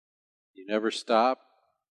You never stop.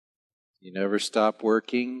 You never stop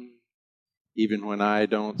working. Even when I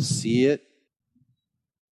don't see it,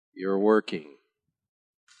 you're working.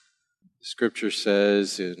 The scripture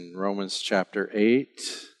says in Romans chapter 8,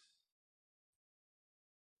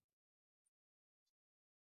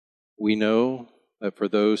 we know that for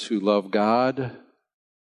those who love God,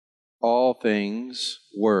 all things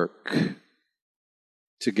work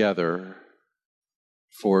together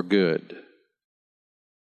for good.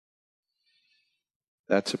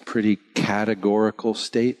 That's a pretty categorical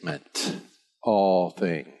statement. All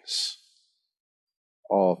things.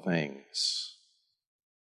 All things.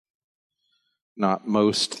 Not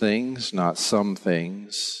most things, not some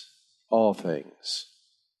things, all things.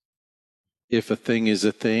 If a thing is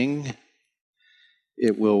a thing,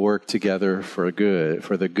 it will work together for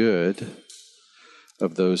the good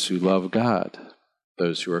of those who love God,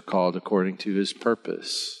 those who are called according to His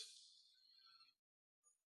purpose.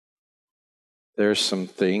 There's some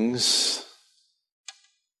things,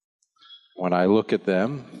 when I look at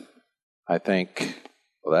them, I think,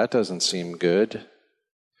 well, that doesn't seem good.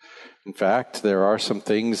 In fact, there are some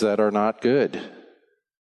things that are not good.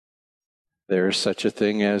 There is such a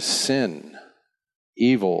thing as sin,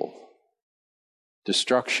 evil,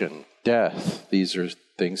 destruction, death. These are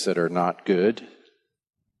things that are not good.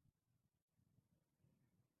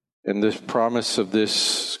 And the promise of this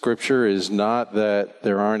scripture is not that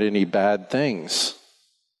there aren't any bad things,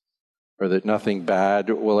 or that nothing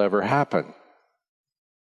bad will ever happen,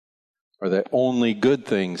 or that only good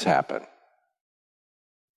things happen.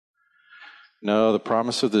 No, the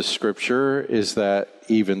promise of this scripture is that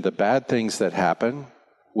even the bad things that happen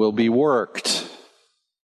will be worked,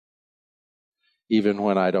 even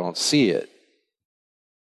when I don't see it.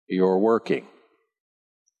 You're working.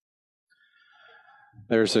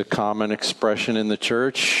 There's a common expression in the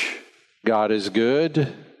church, God is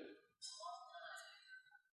good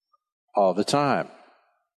all the time.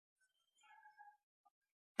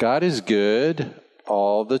 God is good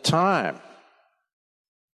all the time.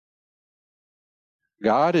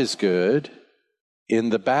 God is good in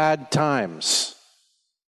the bad times,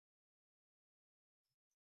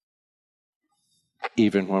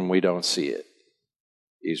 even when we don't see it.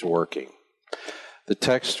 He's working. The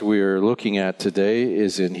text we're looking at today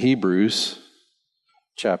is in Hebrews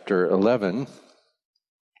chapter 11.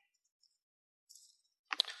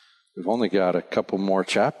 We've only got a couple more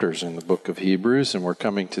chapters in the book of Hebrews, and we're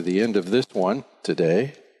coming to the end of this one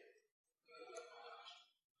today.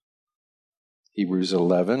 Hebrews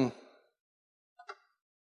 11.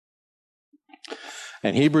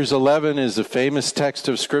 And Hebrews 11 is a famous text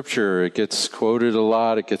of Scripture. It gets quoted a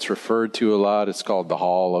lot. It gets referred to a lot. It's called the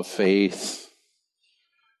Hall of Faith.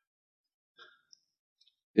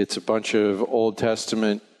 It's a bunch of Old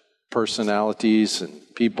Testament personalities and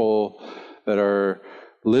people that are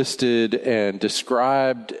listed and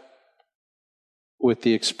described with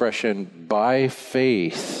the expression, by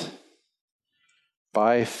faith,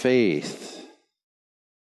 by faith,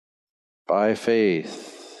 by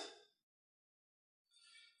faith.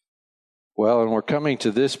 Well, and we're coming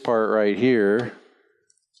to this part right here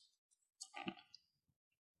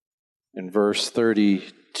in verse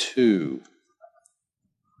 32.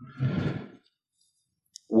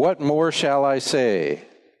 What more shall I say?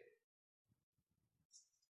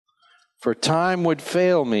 For time would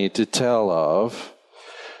fail me to tell of.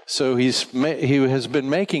 So he has been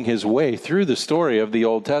making his way through the story of the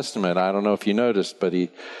Old Testament. I don't know if you noticed, but he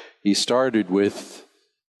started with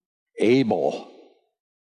Abel.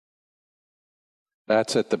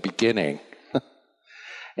 That's at the beginning.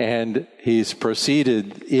 And he's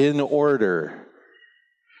proceeded in order.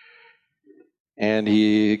 And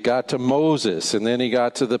he got to Moses, and then he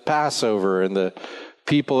got to the Passover, and the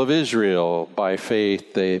people of Israel, by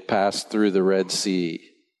faith, they passed through the Red Sea.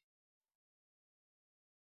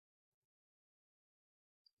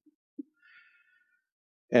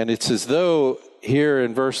 And it's as though here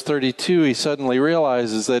in verse 32, he suddenly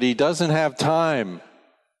realizes that he doesn't have time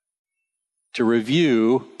to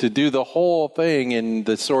review, to do the whole thing in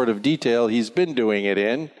the sort of detail he's been doing it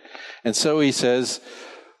in. And so he says,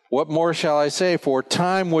 what more shall I say? For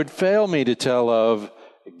time would fail me to tell of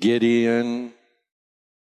Gideon.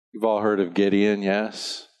 You've all heard of Gideon,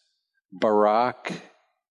 yes? Barak.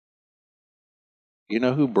 You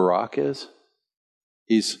know who Barak is?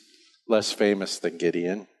 He's less famous than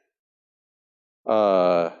Gideon.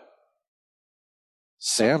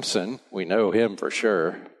 Samson, we know him for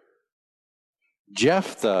sure.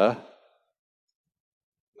 Jephthah,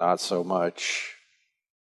 not so much.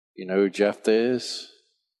 You know who Jephthah is?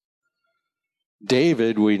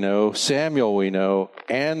 David we know, Samuel we know,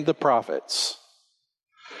 and the prophets.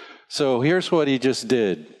 So here's what he just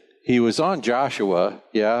did. He was on Joshua,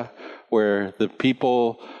 where the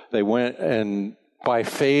people, they went and by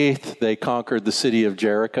faith they conquered the city of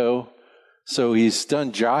Jericho. So he's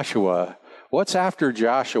done Joshua. What's after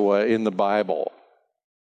Joshua in the Bible?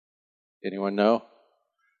 Anyone know?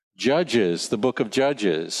 Judges, the book of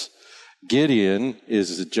Judges. Gideon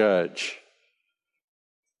is a judge.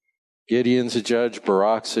 Gideon's a judge,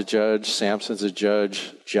 Barak's a judge, Samson's a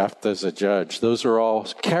judge, Jephthah's a judge. Those are all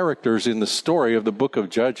characters in the story of the book of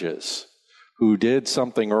Judges who did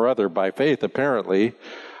something or other by faith, apparently.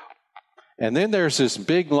 And then there's this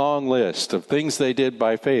big, long list of things they did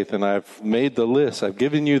by faith, and I've made the list. I've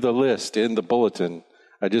given you the list in the bulletin.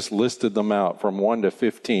 I just listed them out from 1 to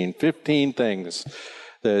 15. 15 things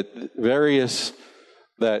that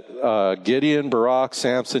Gideon, Barak,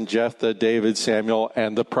 Samson, Jephthah, David, Samuel,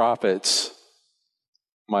 and the prophets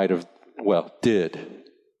did.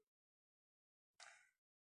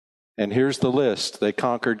 And here's the list. They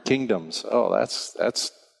conquered kingdoms. Oh,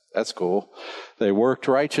 that's cool. They worked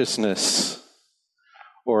righteousness.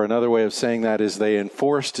 Or another way of saying that is they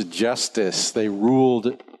enforced justice. They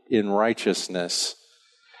ruled in righteousness.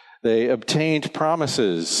 They obtained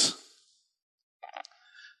promises.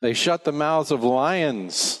 They shut the mouths of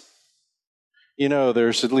lions. You know,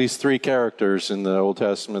 there's at least 3 characters in the Old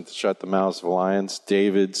Testament that shut the mouths of lions: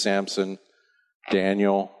 David, Samson,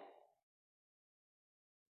 Daniel,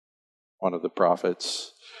 one of the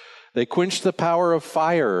prophets. They quenched the power of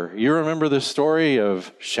fire. You remember the story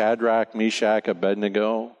of Shadrach, Meshach,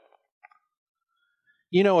 Abednego?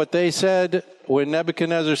 You know what they said when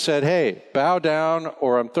Nebuchadnezzar said, "Hey, bow down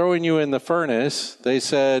or I'm throwing you in the furnace"? They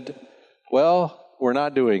said, "Well, we're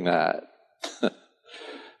not doing that."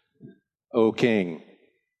 O king,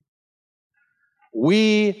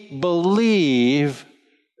 we believe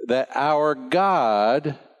that our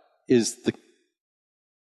God is the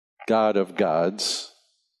God of gods,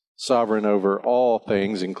 sovereign over all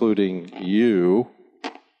things, including you.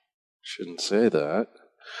 Shouldn't say that.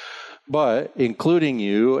 But including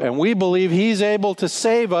you, and we believe he's able to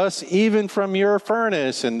save us even from your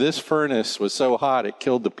furnace. And this furnace was so hot it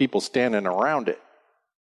killed the people standing around it.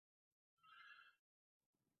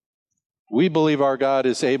 We believe our God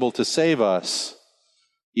is able to save us.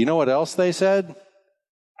 You know what else they said?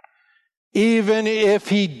 Even if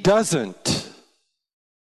he doesn't.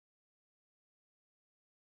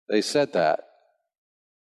 They said that.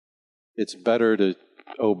 It's better to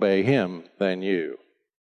obey him than you.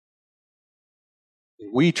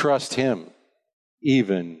 We trust him,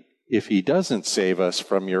 even if he doesn't save us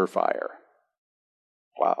from your fire.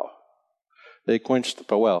 Wow. They quenched,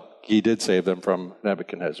 he did save them from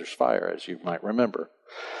Nebuchadnezzar's fire, as you might remember.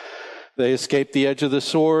 They escaped the edge of the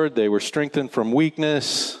sword. They were strengthened from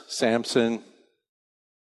weakness. Samson.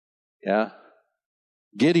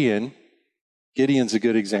 Gideon's a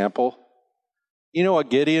good example. You know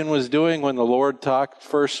what Gideon was doing when the Lord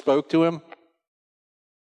first spoke to him?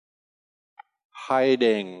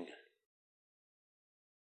 Hiding.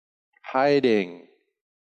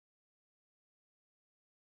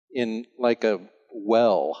 In like a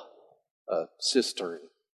well, a cistern.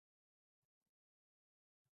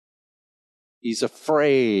 He's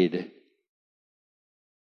afraid.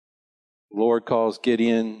 The Lord calls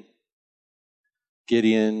Gideon.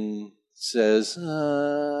 Gideon says,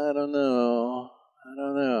 I don't know.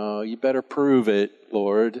 You better prove it,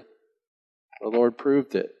 Lord. The Lord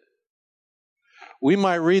proved it. We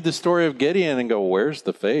might read the story of Gideon and go, where's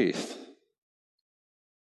the faith?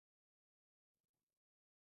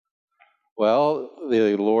 Well,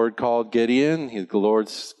 the Lord called Gideon.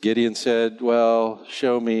 Gideon said, well,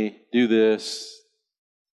 show me, do this.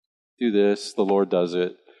 The Lord does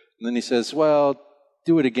it. And then he says, well,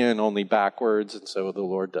 do it again, only backwards. And so the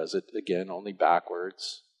Lord does it again, only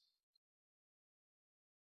backwards.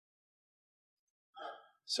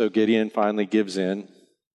 So Gideon finally gives in.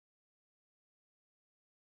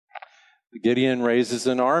 Gideon raises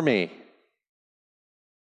an army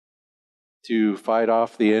to fight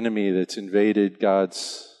off the enemy that's invaded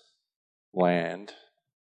God's land.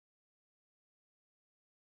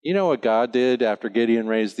 You know what God did after Gideon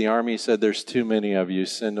raised the army? He said, there's too many of you,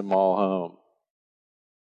 send them all home.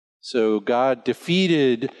 So God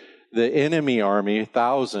defeated the enemy army,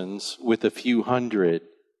 thousands, with a few hundred.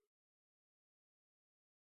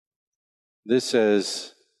 This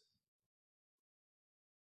says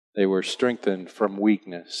they were strengthened from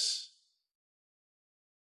weakness.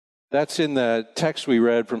 That's in the text we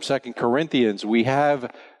read from 2 Corinthians. We have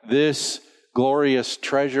this glorious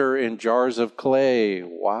treasure in jars of clay.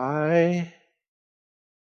 Why?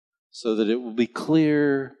 So that it will be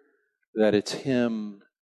clear that it's him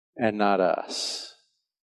and not us.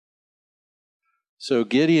 So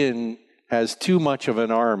Gideon has too much of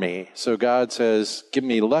an army. So God says, give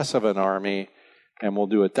me less of an army, and we'll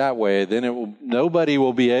do it that way. Then nobody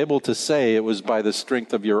will be able to say it was by the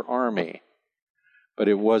strength of your army, but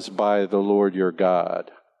it was by the Lord your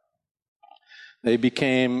God. They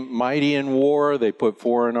became mighty in war. They put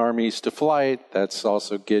foreign armies to flight. That's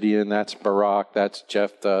also Gideon. That's Barak. That's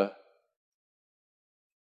Jephthah.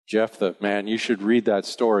 Jephthah, man, you should read that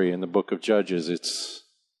story in the book of Judges. It's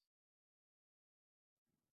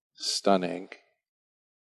stunning.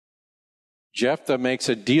 Jephthah makes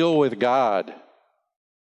a deal with God.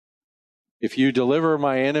 If you deliver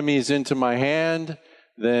my enemies into my hand,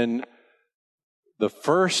 then the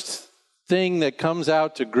first thing that comes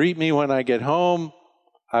out to greet me when I get home,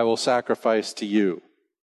 I will sacrifice to you.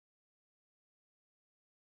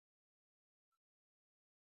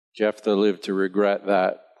 Jephthah lived to regret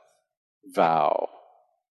that vow.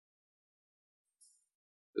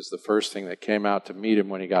 Because the first thing that came out to meet him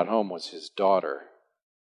when he got home was his daughter.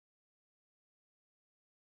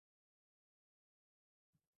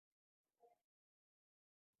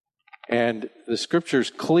 And the scripture's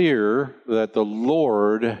clear that the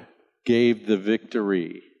Lord gave the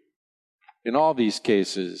victory. In all these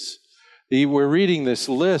cases, we're reading this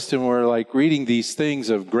list and we're like reading these things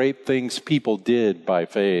of great things people did by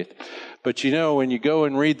faith. But you know, when you go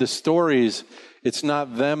and read the stories, it's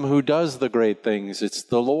not them who does the great things, it's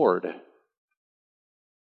the Lord.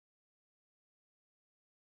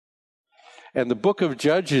 And the book of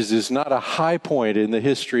Judges is not a high point in the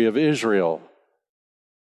history of Israel.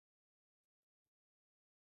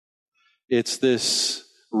 It's this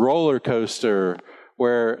roller coaster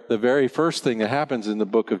where the very first thing that happens in the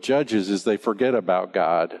book of Judges is they forget about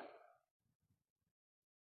God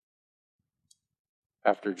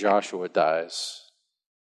after Joshua dies.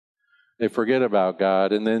 They forget about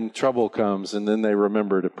God, and then trouble comes, and then they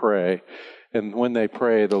remember to pray. And when they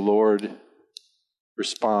pray, the Lord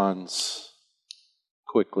responds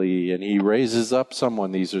quickly, and he raises up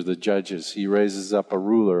someone. These are the judges. He raises up a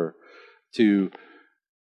ruler to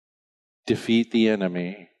defeat the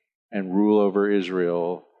enemy and rule over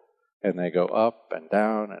Israel. And they go up and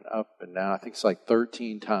down and up and down. I think it's like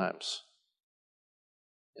 13 times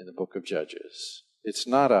in the book of Judges. It's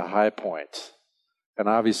not a high point. And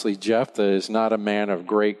obviously Jephthah is not a man of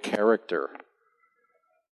great character,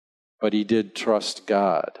 but he did trust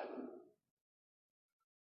God.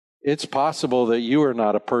 It's possible that you are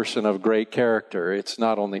not a person of great character. It's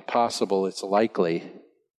not only possible, it's likely.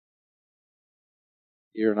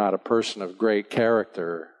 You're not a person of great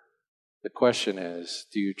character. The question is,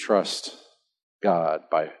 do you trust God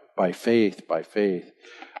by faith, by faith?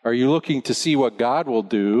 Are you looking to see what God will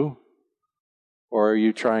do, or are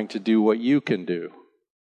you trying to do what you can do?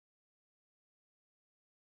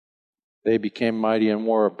 They became mighty in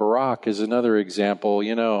war. Barak is another example.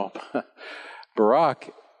 You know,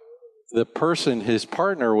 Barak, his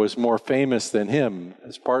partner was more famous than him.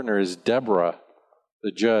 His partner is Deborah,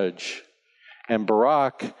 the judge. And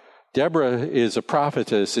Deborah is a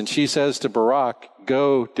prophetess, and she says to Barak,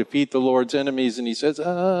 go defeat the Lord's enemies. And he says,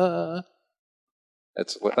 That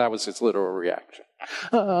was his literal reaction.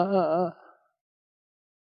 Well,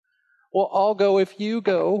 I'll go if you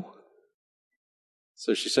go.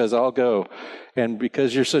 So she says, I'll go. And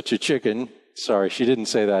because you're such a chicken, sorry, she didn't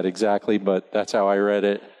say that exactly, but that's how I read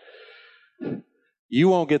it. You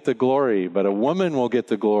won't get the glory, but a woman will get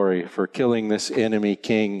the glory for killing this enemy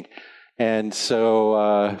king. And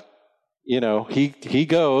so, he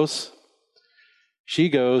goes. She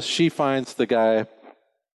goes. She finds the guy,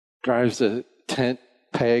 drives a tent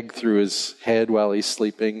peg through his head while he's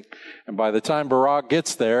sleeping. And by the time Barak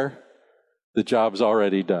gets there, the job's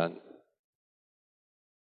already done.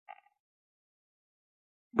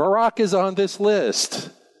 Barak is on this list.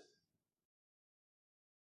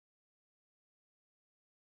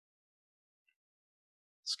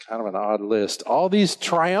 It's kind of an odd list. All these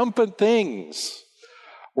triumphant things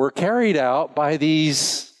were carried out by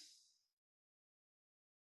these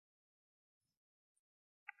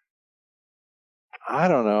I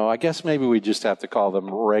don't know, I guess maybe we just have to call them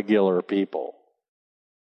regular people.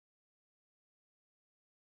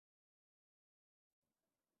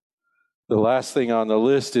 The last thing on the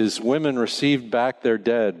list is women received back their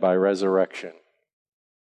dead by resurrection.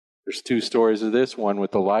 There's two stories of this, one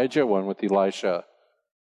with Elijah, one with Elisha.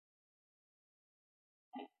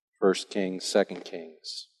 1 Kings, 2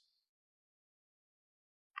 Kings.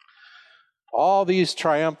 All these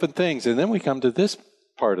triumphant things. And then we come to this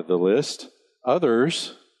part of the list.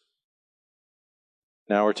 Others.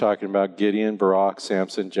 Now we're talking about Gideon, Barak,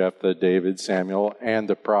 Samson, Jephthah, David, Samuel, and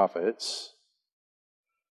the prophets.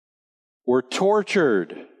 Were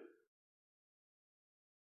tortured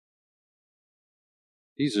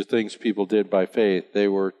These are things people did by faith. They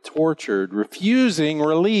were tortured, refusing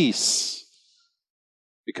release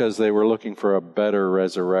because they were looking for a better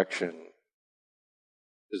resurrection.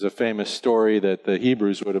 There's a famous story that the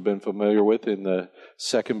Hebrews would have been familiar with in the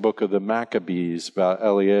second book of the Maccabees about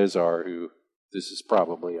Eleazar, who this is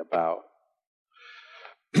probably about.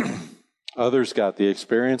 Others got the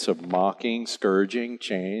experience of mocking, scourging,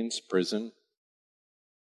 chains, prison.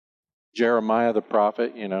 Jeremiah the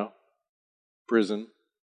prophet, prison.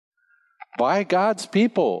 By God's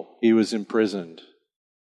people, he was imprisoned.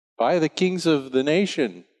 By the kings of the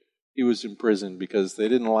nation, he was imprisoned because they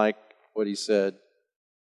didn't like what he said.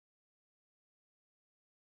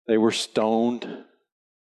 They were stoned,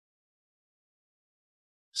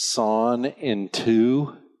 sawn in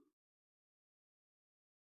two.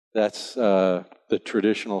 That's the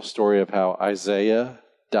traditional story of how Isaiah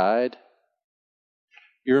died.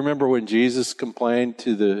 You remember when Jesus complained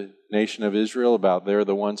to the nation of Israel about they're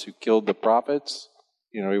the ones who killed the prophets?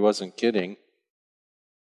 He wasn't kidding.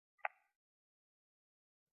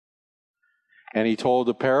 And he told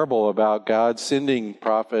a parable about God sending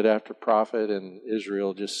prophet after prophet, and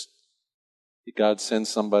Israel God sends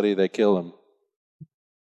somebody, they kill him.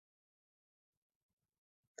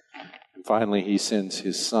 And finally, he sends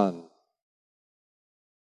his son,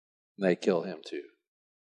 and they kill him too.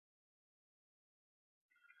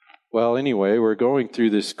 Well, anyway, we're going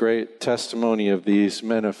through this great testimony of these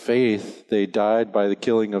men of faith. They died by the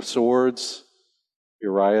killing of swords,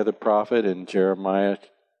 Uriah the prophet and Jeremiah,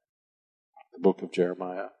 the book of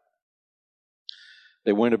Jeremiah.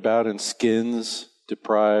 They went about in skins,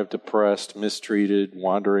 deprived, oppressed, mistreated,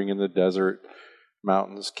 wandering in the desert,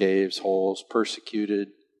 mountains, caves, holes, persecuted,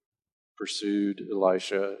 pursued,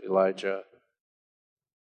 Elijah.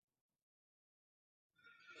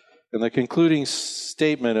 And the concluding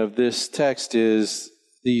statement of this text is,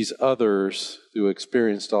 these others who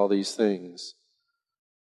experienced all these things,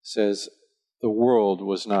 says, the world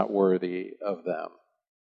was not worthy of them.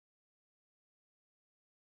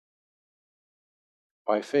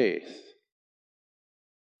 By faith.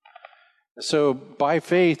 So by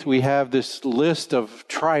faith we have this list of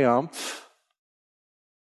triumph,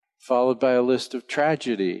 followed by a list of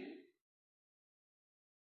tragedy.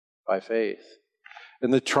 By faith.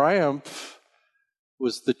 And the triumph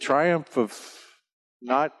was the triumph of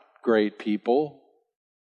not great people.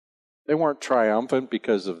 They weren't triumphant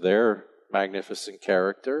because of their magnificent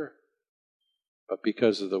character, but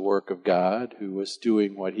because of the work of God who was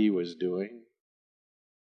doing what he was doing.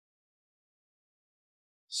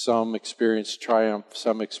 Some experienced triumph,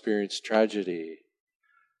 some experienced tragedy.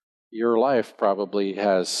 Your life probably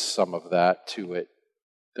has some of that to it.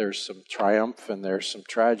 There's some triumph and there's some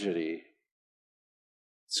tragedy.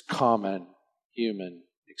 It's common human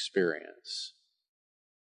experience.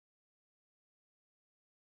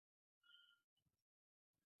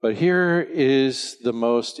 But here is the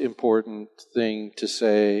most important thing to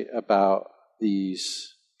say about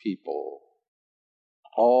these people.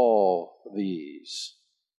 All these,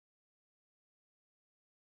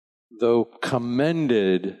 though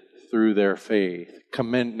commended through their faith.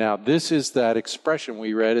 Now, this is that expression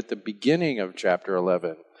we read at the beginning of chapter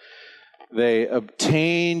 11. They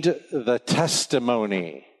obtained the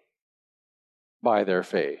testimony by their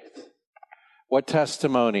faith. What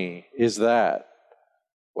testimony is that?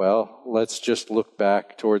 Well, let's just look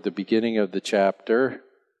back toward the beginning of the chapter.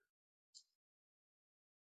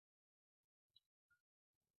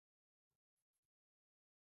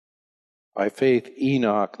 By faith,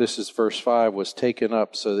 Enoch, this is verse 5, was taken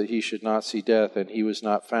up so that he should not see death, and he was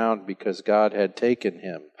not found because God had taken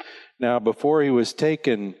him. Now, before he was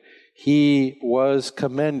taken, he was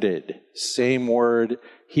commended. Same word.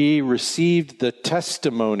 He received the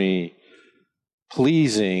testimony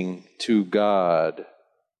pleasing to God.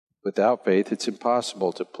 Without faith, it's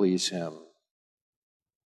impossible to please him.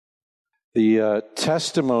 The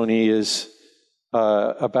testimony is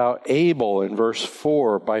about Abel in verse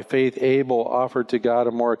 4. By faith, Abel offered to God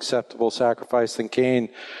a more acceptable sacrifice than Cain,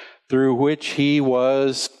 through which he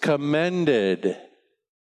was commended.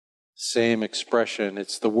 Same expression.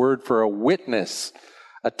 It's the word for a witness,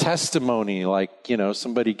 a testimony, like,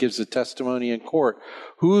 somebody gives a testimony in court.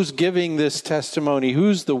 Who's giving this testimony?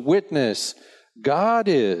 Who's the witness? God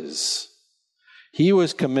is. He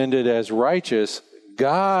was commended as righteous,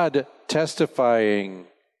 God testifying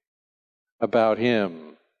about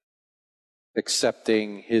him,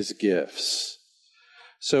 accepting his gifts.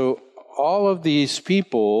 So all of these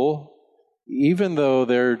people, even though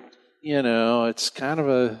they're, it's kind of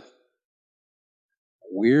a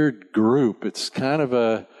weird group. It's kind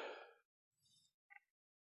of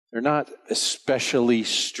They're not especially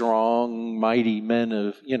strong, mighty men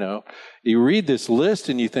of, you read this list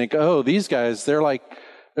and you think, oh, these guys, they're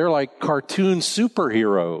like cartoon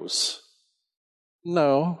superheroes.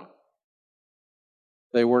 No,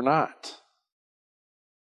 they were not.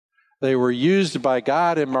 They were used by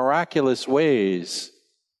God in miraculous ways.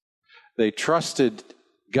 They trusted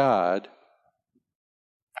God,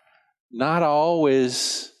 not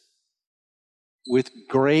always with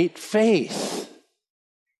great faith.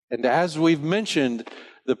 And as we've mentioned,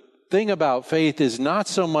 the thing about faith is not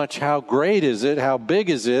so much how great is it, how big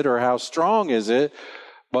is it, or how strong is it,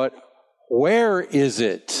 but where is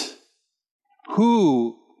it?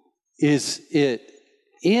 Who is it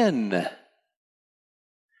in?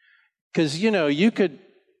 Because, you could,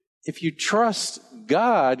 if you trust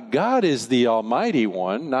God, God is the Almighty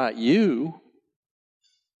One, not you.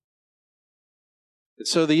 And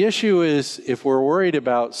so the issue is, if we're worried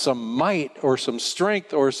about some might or some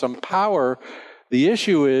strength or some power, the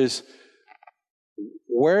issue is,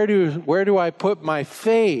 where do I put my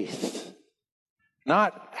faith?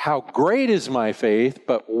 Not how great is my faith,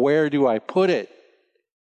 but where do I put it?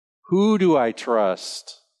 Who do I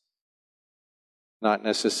trust? Not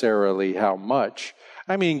necessarily how much.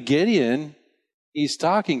 I mean, Gideon, he's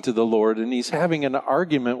talking to the Lord and he's having an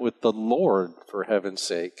argument with the Lord, for heaven's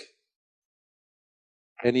sake.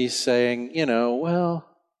 And he's saying, well,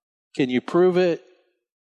 can you prove it?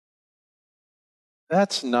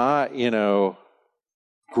 That's not,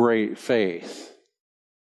 great faith.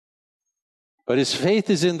 But his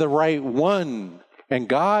faith is in the right one. And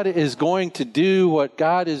God is going to do what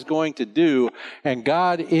God is going to do. And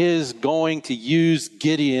God is going to use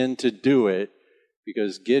Gideon to do it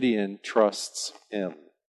because Gideon trusts him.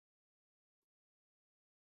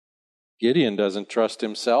 Gideon doesn't trust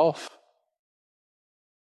himself.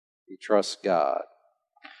 He trusts God.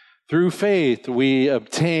 Through faith, we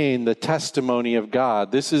obtain the testimony of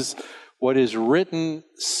God. This is what is written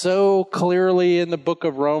so clearly in the book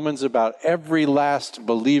of Romans about every last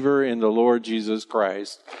believer in the Lord Jesus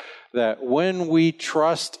Christ, that when we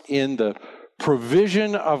trust in the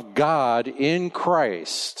provision of God in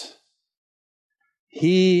Christ,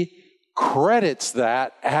 He credits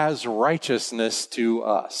that as righteousness to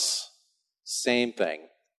us. Same thing.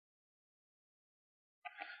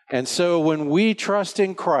 And so when we trust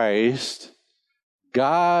in Christ,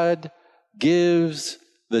 God gives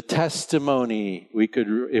the testimony. We could,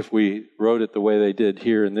 if we wrote it the way they did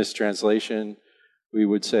here in this translation, we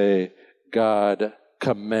would say, God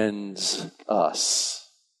commends us.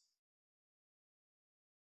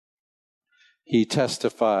 He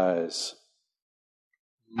testifies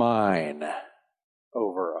mine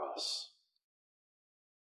over us.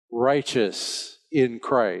 Righteous in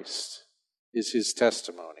Christ is his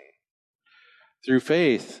testimony. Through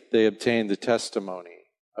faith, they obtained the testimony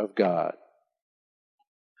of God.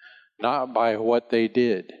 Not by what they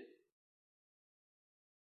did.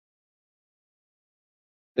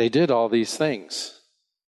 They did all these things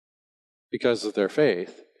because of their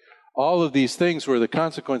faith. All of these things were the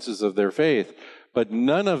consequences of their faith, but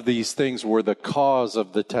none of these things were the cause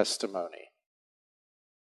of the testimony.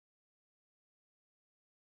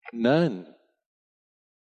 None.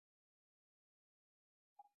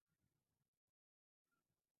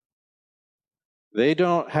 They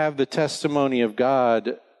don't have the testimony of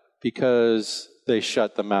God because they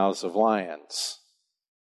shut the mouths of lions.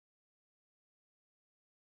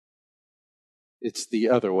 It's the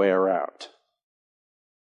other way around.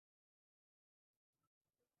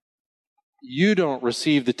 You don't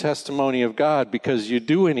receive the testimony of God because you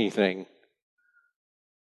do anything.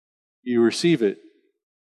 You receive it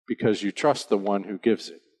because you trust the one who gives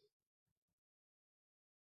it.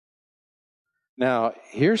 Now,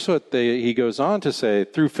 here's what he goes on to say.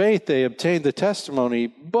 Through faith they obtained the testimony,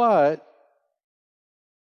 but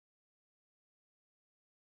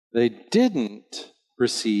they didn't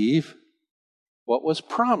receive what was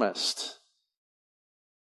promised.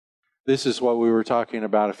 This is what we were talking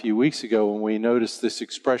about a few weeks ago when we noticed this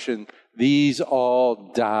expression, these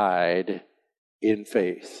all died in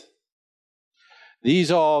faith. These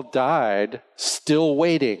all died still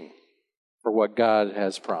waiting for what God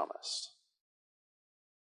has promised.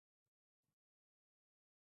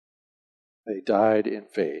 They died in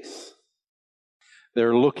faith.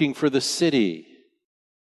 They're looking for the city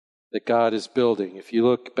that God is building. If you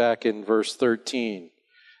look back in verse 13,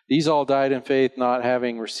 these all died in faith, not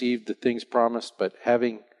having received the things promised, but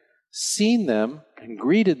having seen them and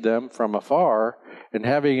greeted them from afar, and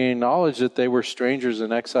having acknowledged that they were strangers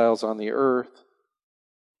and exiles on the earth.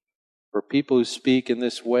 For people who speak in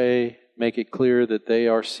this way make it clear that they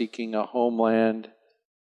are seeking a homeland.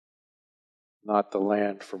 not the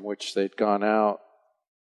land from which they'd gone out.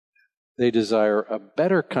 They desire a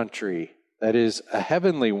better country, that is, a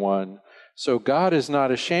heavenly one. So God is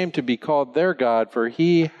not ashamed to be called their God, for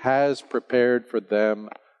he has prepared for them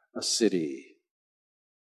a city.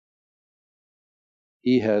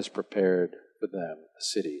 He has prepared for them a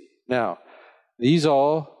city. Now, these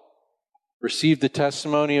all received the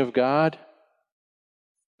testimony of God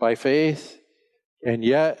by faith, and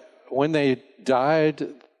yet when they died,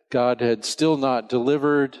 God had still not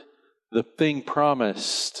delivered the thing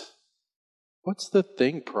promised. What's the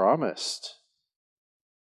thing promised?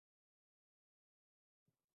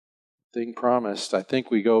 Thing promised. I think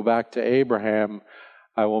we go back to Abraham.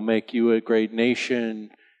 I will make you a great nation,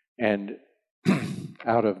 and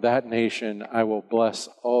out of that nation I will bless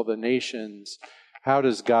all the nations. How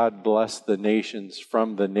does God bless the nations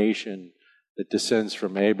from the nation that descends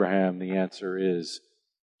from Abraham? The answer is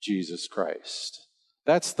Jesus Christ.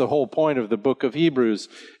 That's the whole point of the book of Hebrews,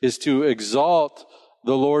 is to exalt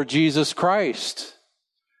the Lord Jesus Christ,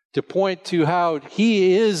 to point to how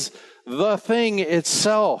he is the thing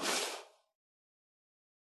itself.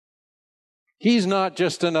 He's not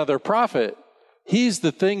just another prophet. He's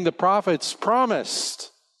the thing the prophets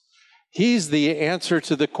promised. He's the answer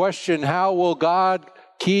to the question, how will God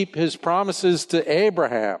keep his promises to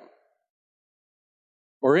Abraham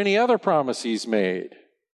or any other promise he's made?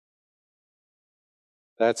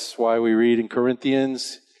 That's why we read in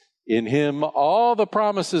Corinthians, in him all the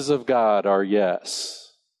promises of God are yes.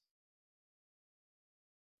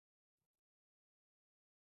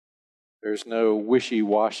 There's no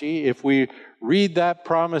wishy-washy. If we read that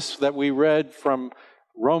promise that we read from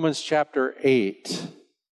Romans chapter 8,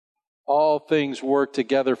 all things work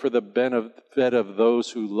together for the benefit of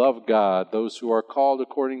those who love God, those who are called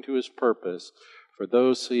according to his purpose. For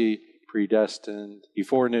those he predestined, he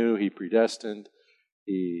foreknew, he predestined,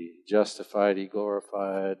 he justified, he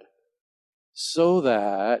glorified, so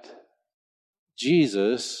that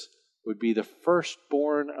Jesus would be the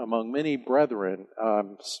firstborn among many brethren.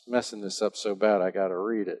 I'm messing this up so bad I got to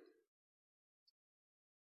read it.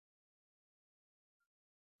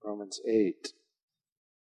 Romans 8.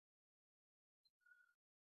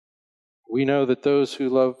 We know that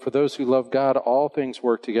for those who love God, all things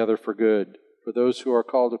work together for good. For those who are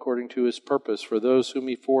called according to his purpose. For those whom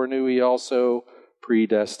he foreknew, he also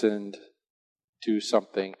predestined to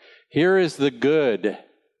something. Here is the good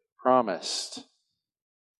promised.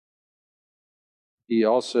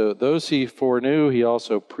 Those he foreknew, he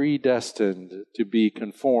also predestined to be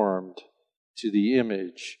conformed to the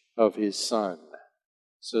image of his Son,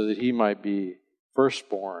 so that he might be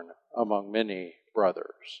firstborn among many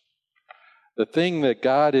brothers. The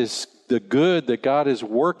good that God is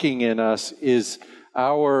working in us is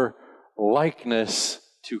our likeness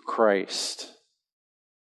to Christ.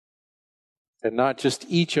 And not just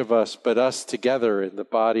each of us, but us together in the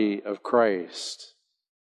body of Christ.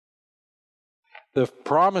 The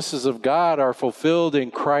promises of God are fulfilled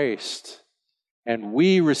in Christ, and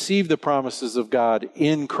we receive the promises of God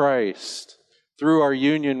in Christ through our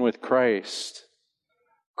union with Christ.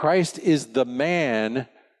 Christ is the man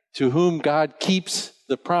to whom God keeps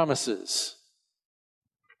the promises,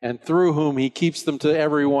 and through whom he keeps them to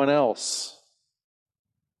everyone else.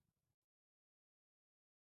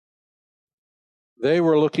 They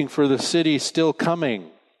were looking for the city still coming.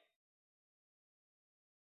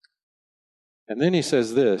 And then he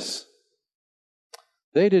says this,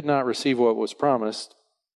 they did not receive what was promised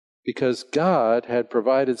because God had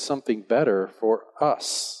provided something better for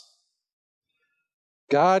us.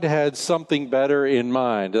 God had something better in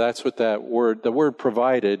mind. That's what the word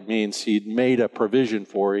provided means. He'd made a provision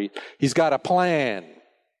for. He's got a plan.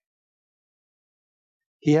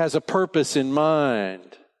 He has a purpose in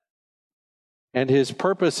mind. And his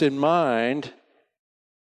purpose in mind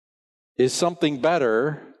is something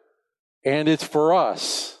better, and it's for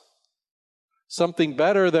us. Something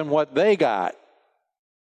better than what they got.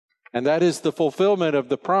 And that is the fulfillment of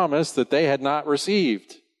the promise that they had not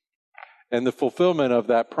received. And the fulfillment of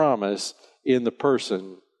that promise in the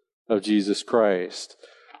person of Jesus Christ.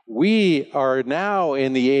 We are now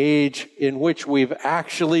in the age in which we've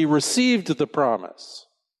actually received the promise.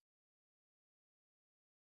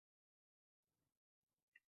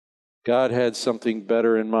 God had something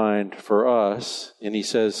better in mind for us, and he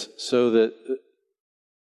says, so that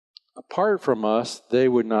apart from us, they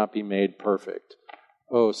would not be made perfect.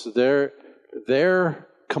 Oh, so their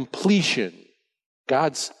completion,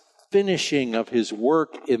 God's finishing of his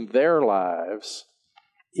work in their lives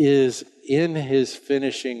is in his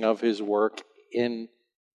finishing of his work in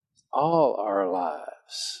all our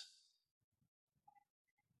lives.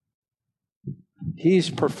 He's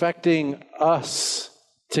perfecting us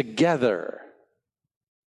together.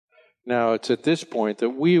 Now, it's at this point that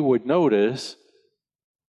we would notice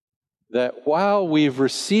that while we've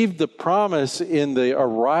received the promise in the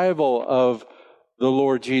arrival of the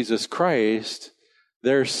Lord Jesus Christ,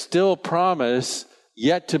 there's still promise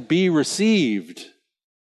yet to be received.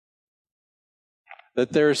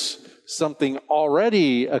 That there's something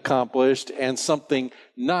already accomplished and something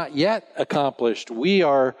not yet accomplished. We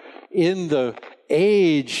are in the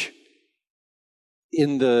age,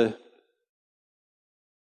 in the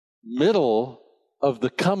middle of the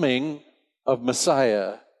coming of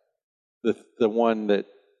Messiah, the one that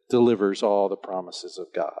delivers all the promises of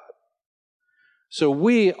God. So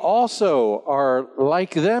we also are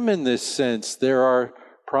like them in this sense. There are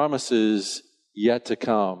promises yet to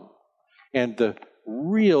come. And the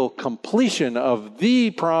real completion of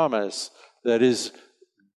the promise that is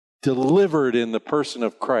delivered in the person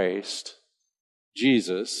of Christ,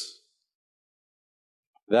 Jesus,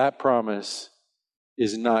 that promise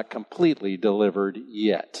is not completely delivered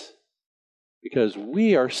yet, because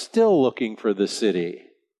we are still looking for the city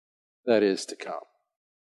that is to come.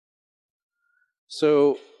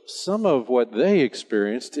 So some of what they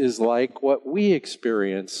experienced is like what we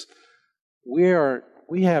experience.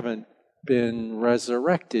 We haven't been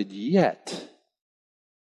resurrected yet.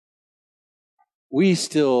 We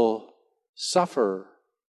still suffer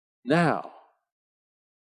now.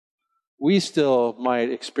 We still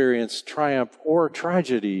might experience triumph or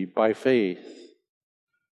tragedy by faith.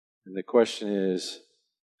 And the question is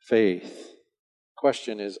faith. The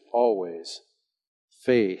question is always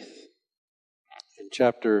faith. In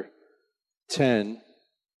chapter 10,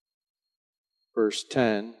 verse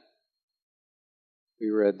 10,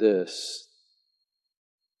 we read this.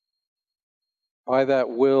 By that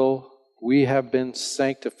will we have been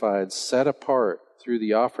sanctified, set apart through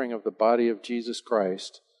the offering of the body of Jesus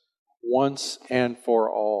Christ, once and for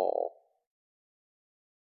all.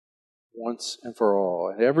 Once and for all.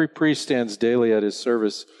 And every priest stands daily at his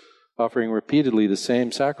service, offering repeatedly the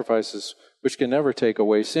same sacrifices, which can never take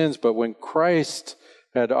away sins. But when Christ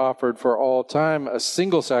had offered for all time a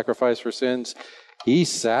single sacrifice for sins, he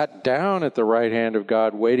sat down at the right hand of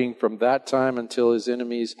God, waiting from that time until his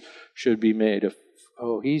enemies should be made.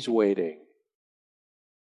 He's waiting.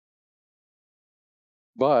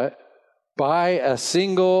 But by a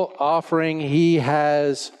single offering, he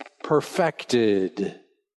has perfected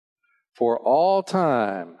for all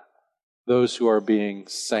time those who are being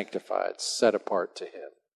sanctified, set apart to him.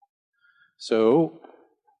 So,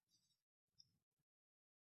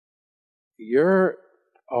 you're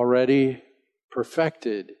already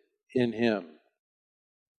perfected in him.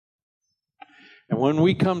 And when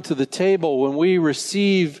we come to the table, when we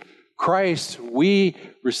receive Christ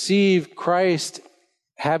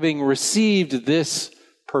having received this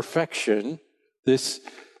perfection, this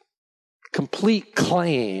complete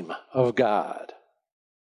claim of God.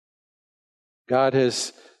 God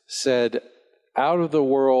has said, out of the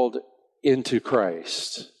world into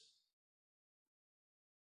Christ.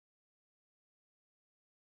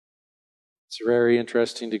 It's very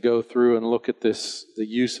interesting to go through and look at this, the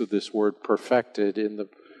use of this word perfected in the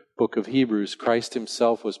book of Hebrews. Christ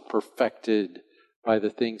himself was perfected by the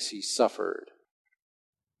things he suffered.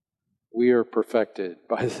 We are perfected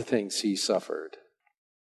by the things he suffered.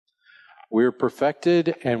 We're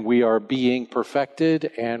perfected, and we are being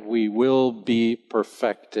perfected, and we will be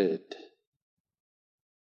perfected.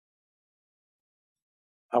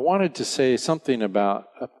 I wanted to say something about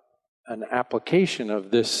an application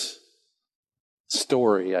of this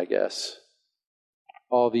story, I guess.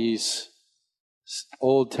 All these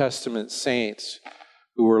Old Testament saints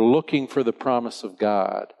who were looking for the promise of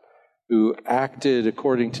God, who acted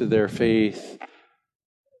according to their faith,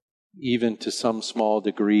 even to some small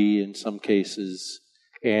degree in some cases,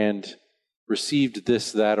 and received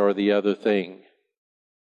this, that, or the other thing.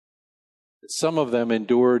 Some of them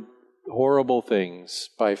endured horrible things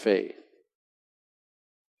by faith.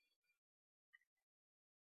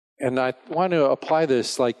 And I want to apply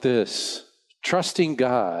this like this. Trusting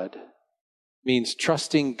God means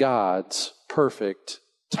trusting God's perfect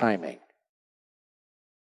timing.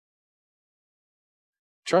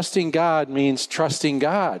 Trusting God means trusting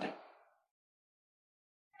God.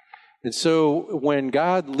 And so when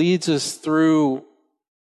God leads us through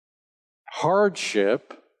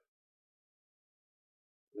hardship,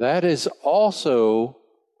 that is also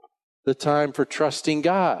the time for trusting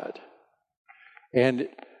God. And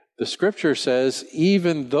the scripture says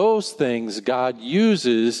even those things God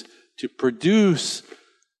uses to produce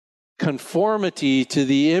conformity to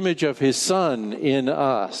the image of his Son in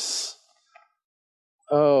us.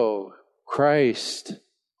 Oh, Christ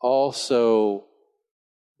also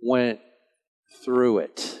went through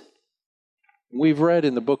it. We've read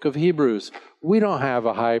in the book of Hebrews, we don't have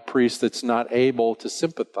a high priest that's not able to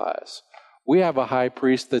sympathize. We have a high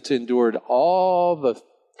priest that's endured all the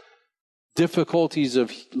difficulties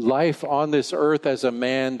of life on this earth as a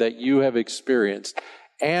man that you have experienced,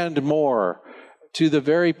 and more, to the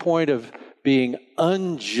very point of being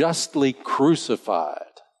unjustly crucified.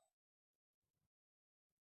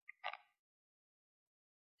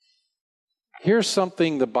 Here's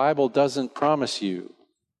something the Bible doesn't promise you.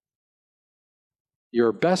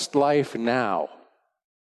 Your best life now.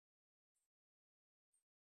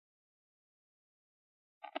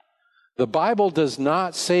 The Bible does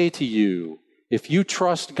not say to you, if you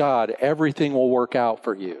trust God, everything will work out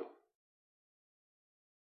for you.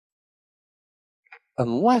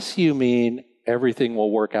 Unless you mean everything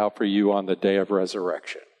will work out for you on the day of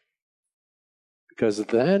resurrection. Because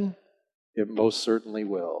then it most certainly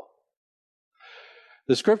will.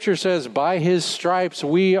 The scripture says, by his stripes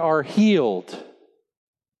we are healed.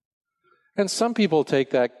 And some people take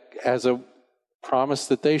that as a promise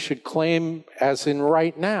that they should claim as in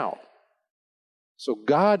right now. So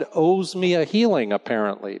God owes me a healing,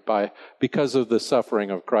 apparently, because of the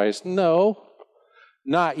suffering of Christ. No,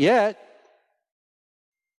 not yet.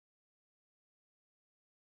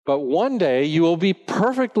 But one day you will be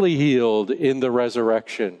perfectly healed in the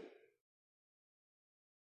resurrection.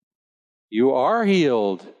 You are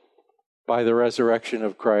healed by the resurrection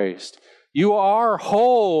of Christ. You are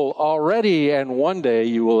whole already, and one day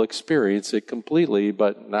you will experience it completely,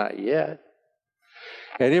 but not yet.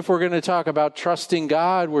 And if we're going to talk about trusting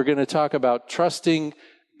God, we're going to talk about trusting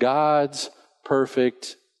God's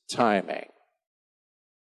perfect timing.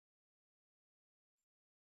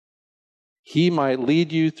 He might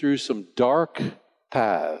lead you through some dark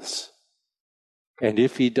paths. And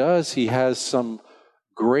if he does, he has some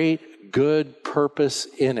great good purpose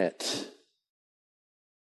in it.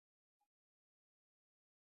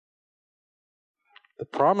 The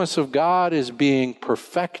promise of God is being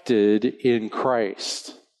perfected in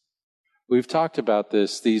Christ. We've talked about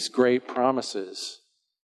these great promises.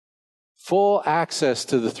 Full access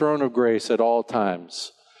to the throne of grace at all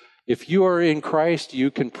times. If you are in Christ,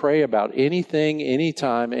 you can pray about anything,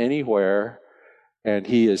 anytime, anywhere, and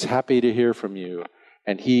he is happy to hear from you.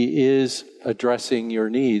 And he is addressing your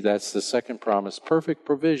need. That's the second promise. Perfect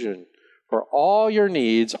provision for all your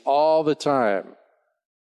needs all the time.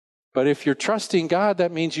 But if you're trusting God,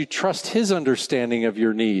 that means you trust his understanding of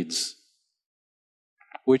your needs,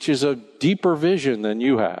 which is a deeper vision than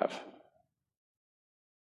you have.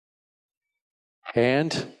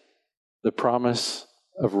 And the promise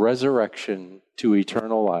of resurrection to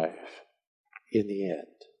eternal life in the end,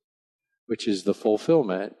 which is the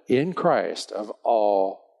fulfillment in Christ of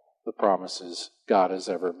all the promises God has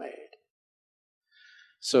ever made.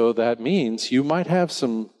 So that means you might have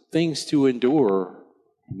some things to endure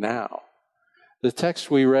now. The text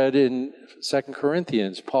we read in 2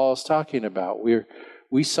 Corinthians, Paul's talking about,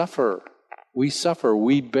 we suffer.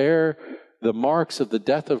 We bear the marks of the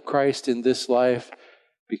death of Christ in this life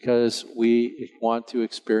because we want to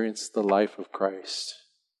experience the life of Christ.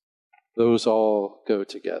 Those all go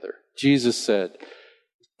together. Jesus said,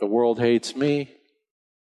 the world hates me,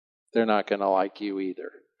 they're not going to like you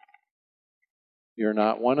either. You're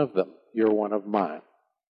not one of them. You're one of mine.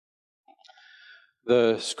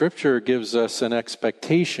 The scripture gives us an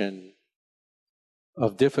expectation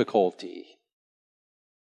of difficulty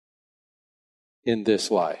in this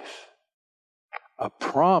life, a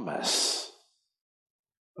promise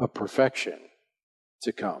of perfection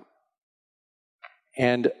to come.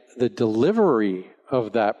 And the delivery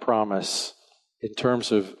of that promise in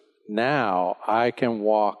terms of now I can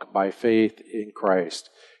walk by faith in Christ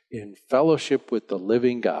in fellowship with the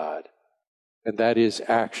living God, and that is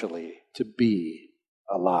actually to be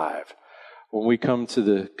alive. When we come to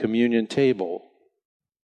the communion table,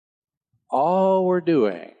 all we're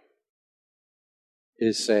doing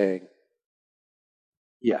is saying,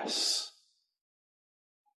 yes,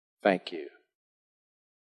 thank you.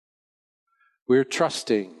 We're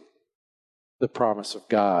trusting the promise of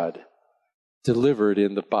God delivered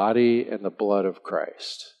in the body and the blood of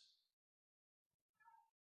Christ.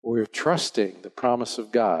 We're trusting the promise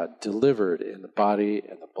of God delivered in the body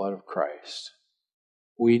and the blood of Christ.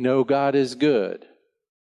 We know God is good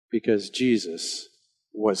because Jesus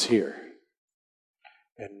was here.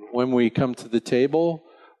 And when we come to the table,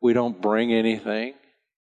 we don't bring anything.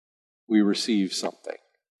 We receive something.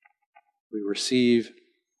 We receive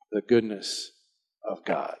the goodness of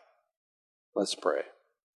God. Let's pray.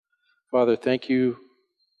 Father, thank you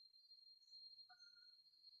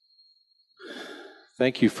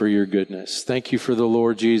Thank you for your goodness. Thank you for the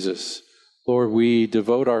Lord Jesus. Lord, we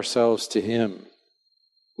devote ourselves to him.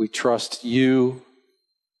 We trust you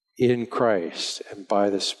in Christ and by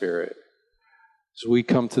the Spirit. As we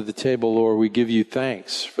come to the table, Lord, we give you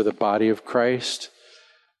thanks for the body of Christ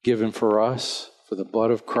given for us, for the blood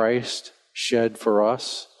of Christ shed for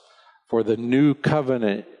us, for the new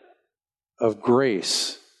covenant of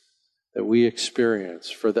grace that we experience,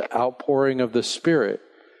 for the outpouring of the Spirit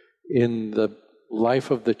in the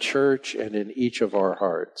life of the church and in each of our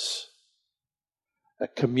hearts,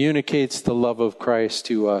 that communicates the love of Christ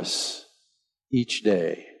to us each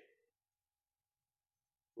day.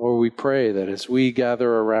 Lord, we pray that as we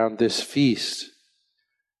gather around this feast,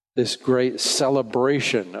 this great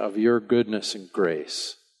celebration of your goodness and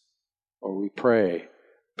grace, Lord, we pray,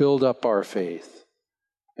 build up our faith,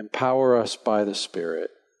 empower us by the Spirit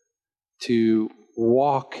to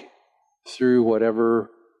walk through whatever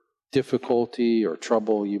difficulty or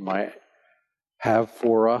trouble you might have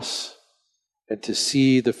for us, and to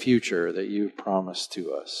see the future that you've promised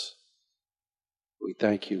to us. We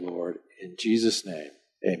thank you, Lord. In Jesus' name,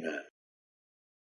 amen.